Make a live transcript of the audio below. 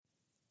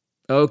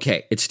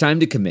Okay, it's time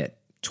to commit.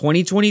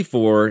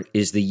 2024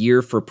 is the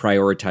year for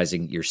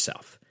prioritizing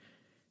yourself.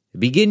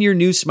 Begin your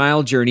new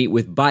smile journey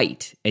with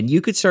Byte, and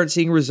you could start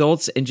seeing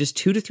results in just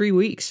 2 to 3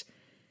 weeks.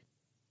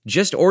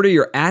 Just order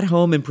your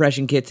at-home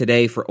impression kit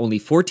today for only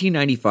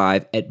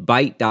 $14.95 at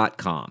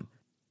Byte.com.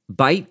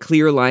 Byte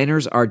clear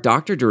aligners are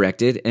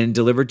doctor-directed and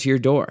delivered to your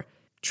door.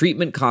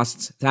 Treatment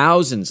costs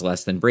thousands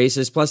less than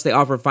braces, plus they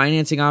offer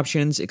financing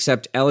options,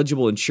 accept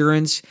eligible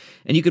insurance,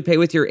 and you could pay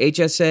with your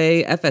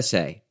HSA,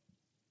 FSA.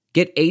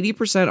 Get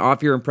 80%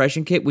 off your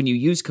impression kit when you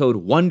use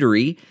code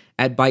WONDERY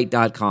at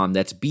Byte.com.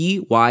 That's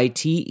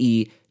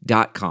BYTE.com.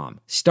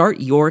 Start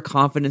your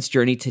confidence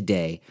journey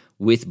today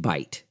with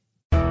Byte.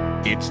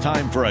 It's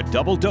time for a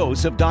double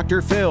dose of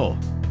Dr. Phil.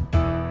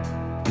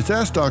 It's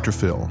Ask Dr.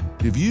 Phil.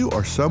 If you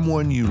or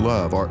someone you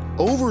love are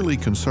overly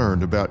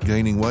concerned about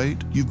gaining weight,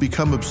 you've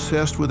become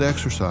obsessed with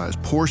exercise,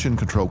 portion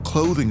control,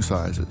 clothing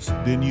sizes,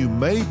 then you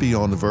may be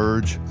on the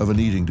verge of an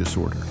eating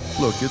disorder.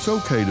 Look, it's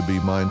okay to be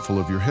mindful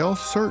of your health,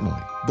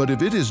 certainly. But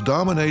if it is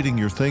dominating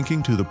your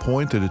thinking to the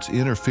point that it's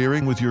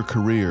interfering with your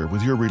career,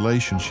 with your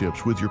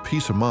relationships, with your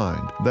peace of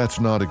mind, that's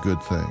not a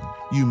good thing.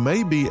 You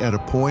may be at a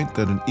point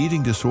that an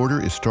eating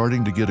disorder is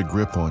starting to get a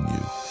grip on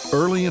you.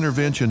 Early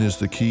intervention is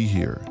the key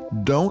here.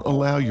 Don't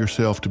allow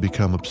yourself to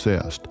become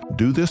obsessed.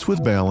 Do this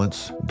with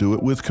balance, do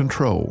it with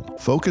control.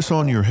 Focus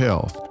on your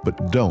health,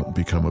 but don't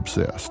become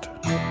obsessed.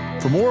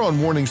 For more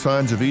on warning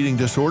signs of eating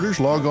disorders,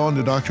 log on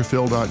to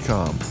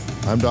drphil.com.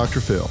 I'm Dr.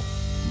 Phil.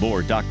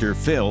 More Dr.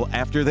 Phil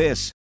after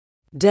this.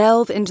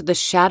 Delve into the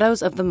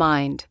shadows of the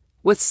mind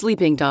with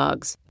Sleeping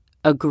Dogs,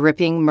 a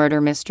gripping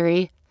murder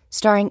mystery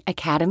starring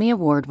Academy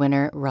Award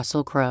winner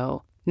Russell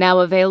Crowe. Now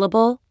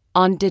available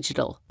on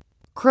digital.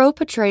 Crowe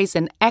portrays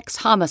an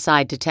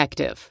ex-homicide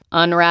detective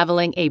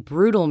unraveling a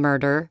brutal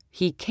murder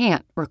he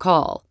can't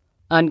recall.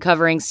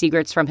 Uncovering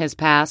secrets from his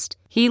past,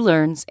 he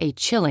learns a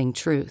chilling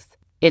truth.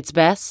 It's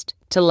best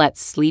to let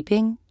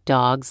sleeping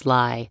dogs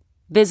lie.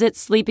 Visit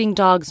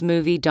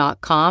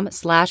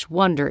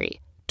sleepingdogsmovie.com/Wondery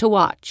to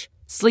watch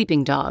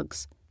Sleeping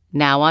Dogs,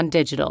 now on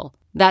digital.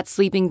 That's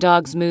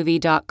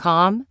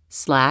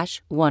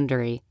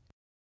sleepingdogsmovie.com/Wondery.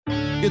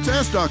 It's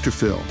Ask Dr.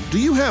 Phil. Do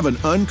you have an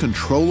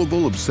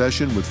uncontrollable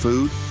obsession with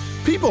food?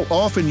 People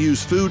often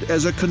use food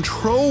as a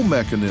control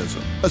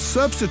mechanism, a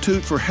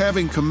substitute for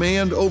having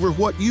command over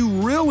what you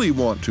really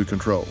want to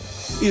control.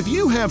 If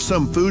you have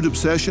some food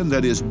obsession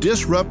that is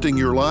disrupting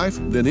your life,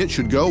 then it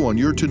should go on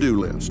your to-do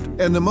list.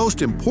 And the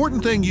most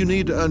important thing you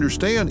need to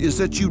understand is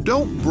that you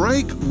don't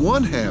break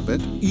one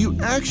habit, you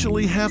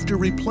actually have to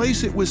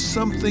replace it with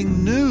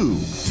something new.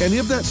 And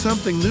if that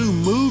something new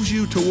moves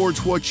you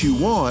towards what you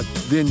want,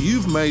 then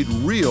you've made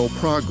real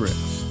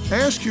progress.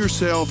 Ask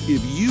yourself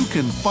if you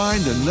can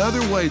find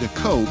another way to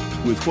cope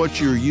with what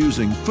you're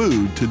using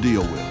food to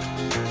deal with.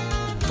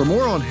 For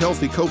more on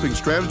healthy coping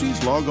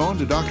strategies, log on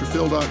to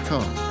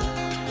drphil.com.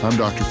 I'm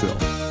Dr. Phil.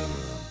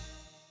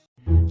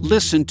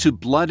 Listen to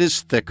Blood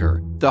is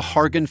Thicker, The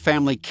Hargan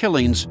Family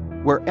Killings,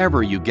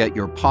 wherever you get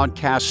your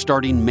podcast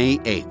starting May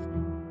 8th.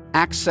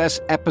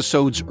 Access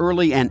episodes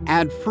early and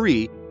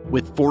ad-free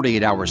with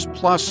 48 Hours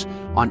Plus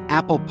on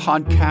Apple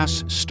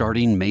Podcasts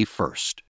starting May 1st.